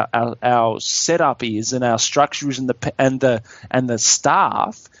our setup is and our structure is and the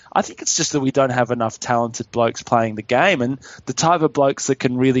staff. I think it's just that we don't have enough talented blokes playing the game, and the type of blokes that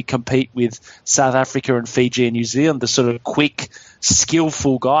can really compete with South Africa and Fiji and New Zealand, the sort of quick,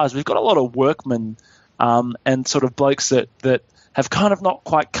 skillful guys. We've got a lot of workmen and sort of blokes that have kind of not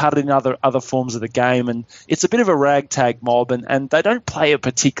quite cut in other forms of the game, and it's a bit of a ragtag mob, and they don't play a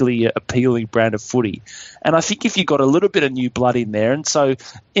particularly appealing brand of footy. And I think if you've got a little bit of new blood in there, and so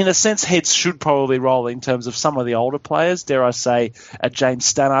in a sense heads should probably roll in terms of some of the older players, dare I say a James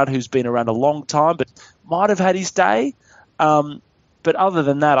Stannard, who's been around a long time but might have had his day. But other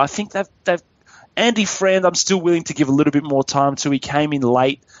than that, I think they've Andy Friend, I'm still willing to give a little bit more time to. He came in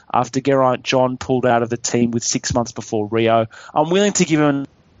late after Geraint John pulled out of the team with 6 months before Rio. I'm willing to give him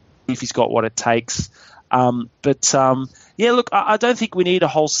if he's got what it takes. Look, I don't think we need a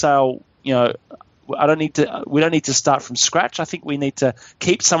wholesale, we don't need to start from scratch. I think we need to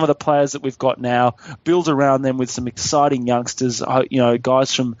keep some of the players that we've got now, build around them with some exciting youngsters,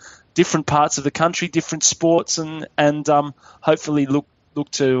 guys from different parts of the country, different sports, and hopefully look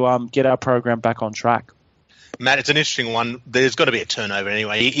to get our program back on track. Matt, it's an interesting one. There's got to be a turnover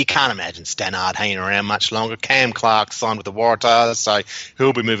anyway. You can't imagine Stannard hanging around much longer. Cam Clark signed with the Waratahs, so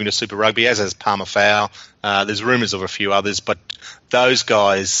he'll be moving to Super Rugby, as has Palmer Fowl. There's rumours of a few others, but those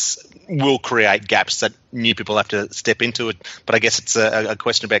guys will create gaps that new people have to step into it. But I guess it's a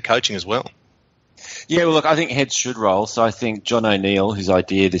question about coaching as well. Yeah, well, look, I think heads should roll. So I think John O'Neill, whose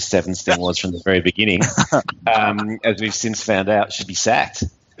idea this sevens thing was from the very beginning, as we've since found out, should be sacked.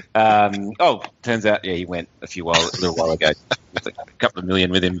 Turns out, he went a little while ago, with a couple of million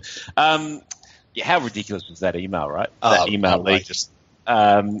with him. How ridiculous was that email, right? That email leak.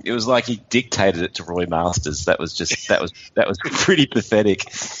 It was like he dictated it to Roy Masters. That was pretty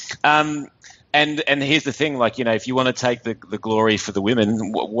pathetic. And here's the thing, if you want to take the glory for the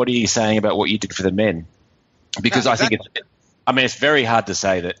women, what are you saying about what you did for the men? Because I think it's very hard to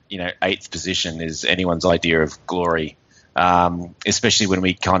say that, 8th position is anyone's idea of glory, especially when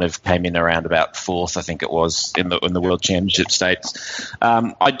we kind of came in around about 4th, I think it was, in the World Championship states.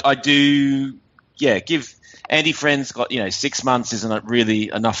 I do, give Andy Friend's got, 6 months isn't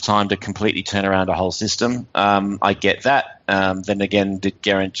really enough time to completely turn around a whole system. I get that. Then again, did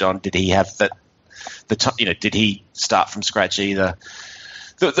Geraint John, did he have that? Did he start from scratch either?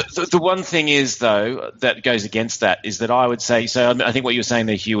 The one thing is, though, that goes against that is that I would say, so I think what you were saying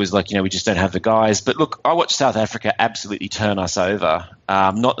there, Hugh, was we just don't have the guys. But look, I watched South Africa absolutely turn us over,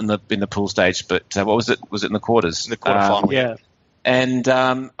 not in the pool stage, but what was it? Was it in the quarters? In the quarterfinal, yeah. And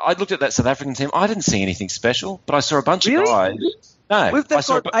I looked at that South African team. I didn't see anything special, but I saw a bunch of guys. No, they've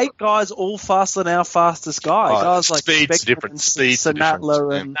got 8 guys all faster than our fastest guy. Guys like speed's different.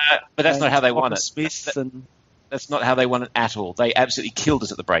 Sinatla and but that's not how they won it. Smith that's not how they won it at all. They absolutely killed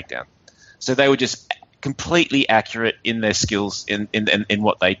us at the breakdown. So they were just completely accurate in their skills in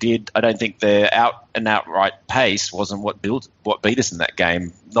what they did. I don't think their out and outright pace wasn't what beat us in that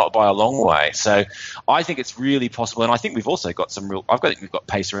game, not by a long way. So I think it's really possible, and I think we've also got we've got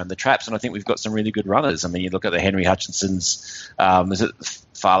pace around the traps, and I think we've got some really good runners. I mean, you look at the Henry Hutchinsons, is it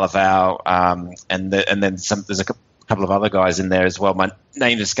Falavau, and then some. There's a couple of other guys in there as well. My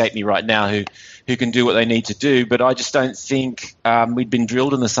name escaped me right now who can do what they need to do, but I just don't think we'd been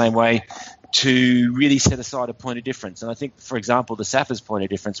drilled in the same way to really set aside a point of difference. And I think, for example, the Saffers' point of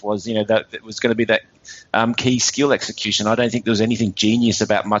difference was, that it was going to be that key skill execution. I don't think there was anything genius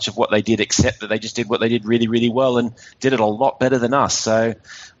about much of what they did, except that they just did what they did really, really well and did it a lot better than us. So,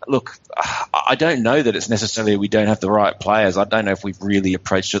 look, I don't know that it's necessarily we don't have the right players. I don't know if we've really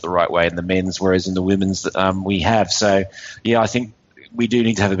approached it the right way in the men's, whereas in the women's we have. So, yeah, I think we do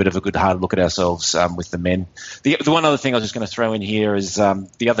need to have a bit of a good hard look at ourselves with the men. The one other thing I was just going to throw in here is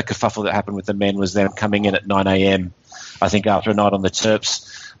the other kerfuffle that happened with the men was them coming in at 9 a.m. I think after a night on the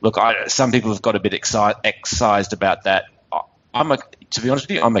Terps. Look, some people have got a bit excised about that. To be honest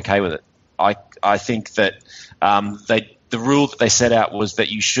with you, I'm okay with it. I think that the rule that they set out was that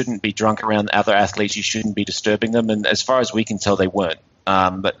you shouldn't be drunk around other athletes, you shouldn't be disturbing them, and as far as we can tell, they weren't.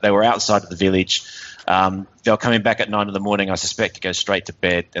 But they were outside of the village. They were coming back at 9 in the morning, I suspect, to go straight to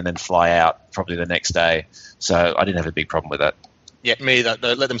bed and then fly out probably the next day. So I didn't have a big problem with that. Yeah, me, let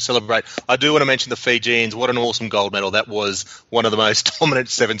them celebrate. I do want to mention the Fijians. What an awesome gold medal. That was one of the most dominant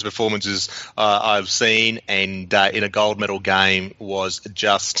sevens performances I've seen, and in a gold medal game was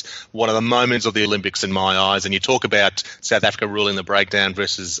just one of the moments of the Olympics in my eyes. And you talk about South Africa ruling the breakdown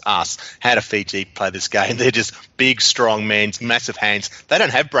versus us. How do Fiji play this game? They're just big, strong men, massive hands. They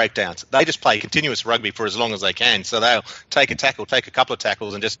don't have breakdowns. They just play continuous rugby for as long as they can. So they'll take a tackle, take a couple of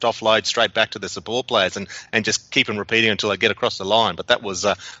tackles, and just offload straight back to the support players and just keep them repeating until they get across the line. But that was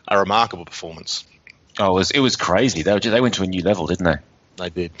a remarkable performance. Oh, it was crazy. They went to a new level, didn't they? They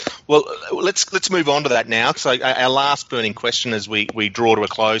did. Well, let's move on to that now. So our last burning question as we draw to a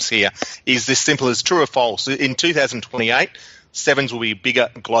close here is this simple as true or false. In 2028, sevens will be bigger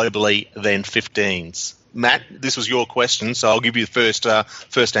globally than 15s. Matt, this was your question, so I'll give you the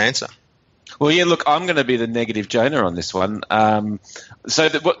first answer. Well, yeah, look, I'm going to be the negative Jonah on this one. I've been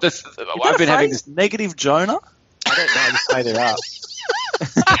having this negative Jonah. I don't know. I just made it up.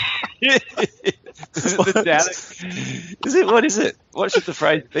 What is it? What should the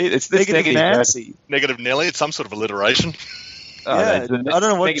phrase be? It's negative Nancy. Negative Nelly. It's some sort of alliteration. I don't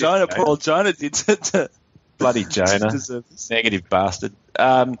know what poor Jonah did to bloody Jonah. Negative bastard.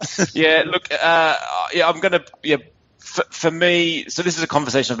 I'm going to. For me, so this is a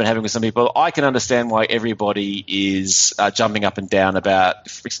conversation I've been having with some people. I can understand why everybody is jumping up and down about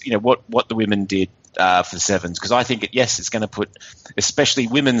what the women did for the sevens, because I think it's going to put especially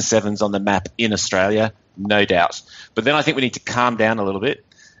women's sevens on the map in Australia, no doubt. But then I think we need to calm down a little bit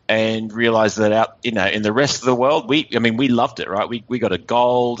and realise that in the rest of the world, we loved it, right? We got a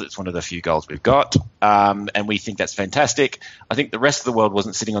gold. It's one of the few golds we've got, and we think that's fantastic. I think the rest of the world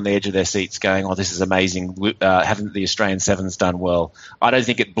wasn't sitting on the edge of their seats going, "Oh, this is amazing. Haven't the Australian sevens done well?" I don't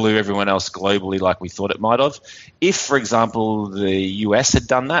think it blew everyone else globally like we thought it might have. If, for example, the US had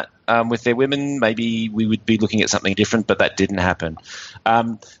done that with their women, maybe we would be looking at something different, but that didn't happen.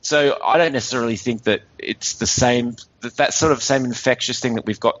 So I don't necessarily think that it's the same. That sort of same infectious thing that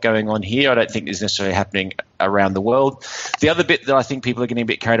we've got going on here, I don't think is necessarily happening around the world. The other bit that I think people are getting a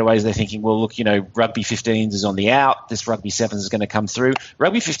bit carried away is they're thinking, well, look, rugby 15s is on the out. This rugby 7s is going to come through.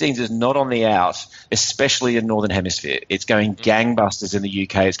 Rugby 15s is not on the out, especially in Northern Hemisphere. It's going gangbusters in the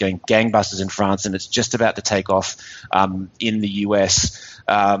UK. It's going gangbusters in France, and it's just about to take off in the US.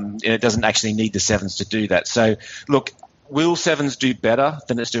 And it doesn't actually need the 7s to do that. So, look, will 7s do better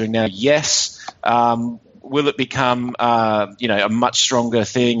than it's doing now? Yes. Will it become, a much stronger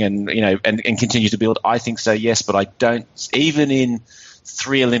thing and continue to build? I think so, yes, but I don't. Even in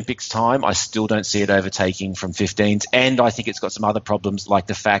 3 Olympics time, I still don't see it overtaking from 15s. And I think it's got some other problems, like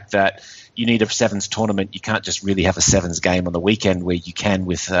the fact that you need a 7s tournament. You can't just really have a 7s game on the weekend where you can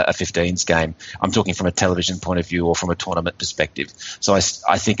with a 15s game. I'm talking from a television point of view or from a tournament perspective. So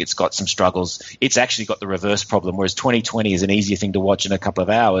I think it's got some struggles. It's actually got the reverse problem, whereas 2020 is an easier thing to watch in a couple of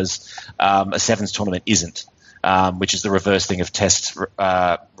hours. A 7s tournament isn't. Which is the reverse thing of test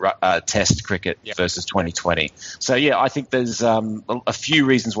cricket versus 2020. So, I think there's a few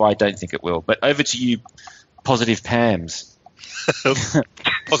reasons why I don't think it will. But over to you, positive Pams.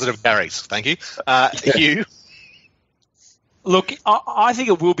 Positive Garys, thank you. You? Look, I think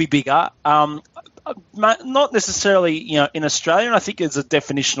it will be bigger. Not necessarily, in Australia. And I think it's a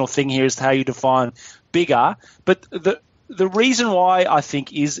definitional thing here as to how you define bigger. But the reason why I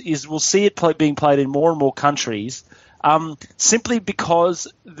think is we'll see it being played in more and more countries simply because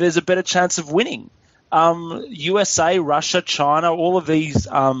there's a better chance of winning. USA, Russia, China, all of these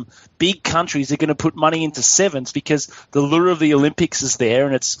big countries are going to put money into 7s because the lure of the Olympics is there,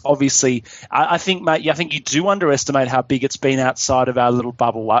 and it's obviously. I think, mate, I think you do underestimate how big it's been outside of our little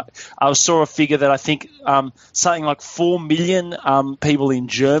bubble. I saw a figure that I think something like 4 million people in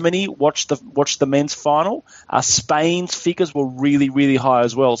Germany watched the men's final. Spain's figures were really, really high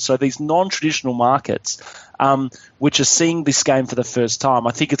as well. So these non-traditional markets, which are seeing this game for the first time,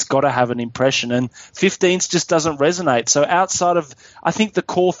 I think it's got to have an impression. And 15s just doesn't resonate. So outside of, I think the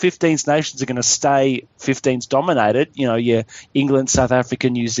core 15s nations are going to stay 15s dominated. England, South Africa,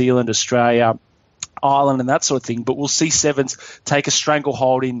 New Zealand, Australia, Ireland and that sort of thing, but we'll see sevens take a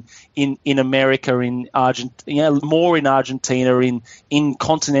stranglehold in America, in Argentina, more in Argentina, in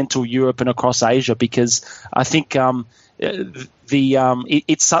continental Europe and across Asia, because I think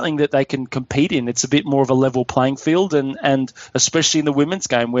it's something that they can compete in. It's a bit more of a level playing field, and especially in the women's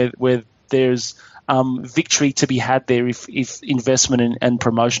game where there's victory to be had there if investment and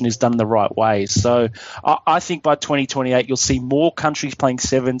promotion is done the right way. So I think by 2028 you'll see more countries playing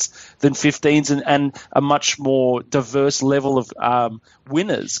sevens than 15s and a much more diverse level of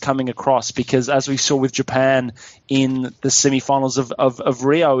winners coming across, because as we saw with Japan in the semi-finals of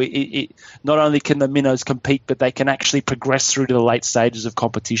Rio, it not only can the minnows compete, but they can actually progress through to the late stages of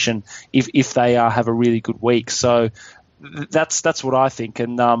competition if they have a really good week. So that's what I think,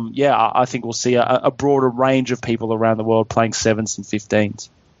 and I think we'll see a broader range of people around the world playing sevens and 15s.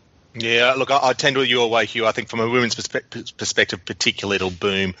 Yeah, look, I tend to your way, Hugh. I think from a women's perspective, particularly, it'll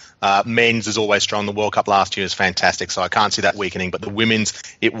boom. Men's is always strong. The World Cup last year is fantastic, so I can't see that weakening. But the women's,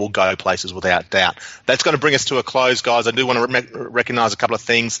 it will go places without doubt. That's going to bring us to a close, guys. I do want to recognise a couple of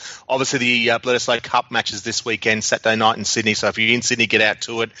things. Obviously, the Bledisloe Cup matches this weekend, Saturday night in Sydney. So if you're in Sydney, get out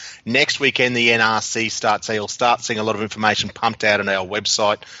to it. Next weekend, the NRC starts. So you'll start seeing a lot of information pumped out on our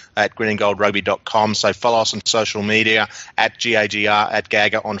website at greenandgoldrugby.com. So follow us on social media at GAGR, at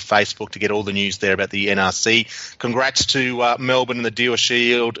Gaga on Facebook to get all the news there about the NRC. Congrats to Melbourne and the Dewar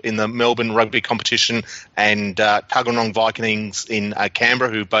Shield in the Melbourne rugby competition, and Tuggeranong Vikings in Canberra,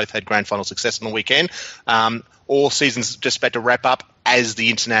 who both had grand final success on the weekend. All seasons just about to wrap up as the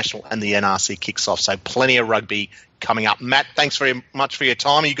international and the NRC kicks off. So plenty of rugby coming up. Matt, thanks very much for your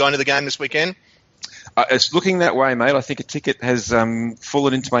time. Are you going to the game this weekend? It's looking that way, mate. I think a ticket has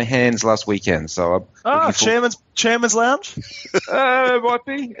fallen into my hands last weekend. So Chairman's Lounge? It might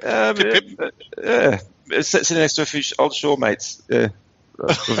be. Sitting next to a few old shore mates. Yeah.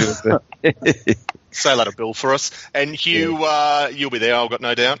 Say that a bill for us. And Hugh, you'll be there, I've got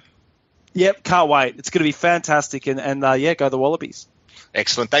no doubt. Yep, can't wait. It's going to be fantastic. And go the Wallabies.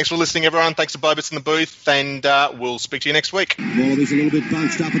 Excellent. Thanks for listening, everyone. Thanks to Bobus in the booth, and we'll speak to you next week. Wallabies a little bit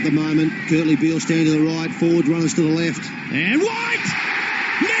bunched up at the moment. Kurtley Beale standing to the right, forward runners to the left. And White!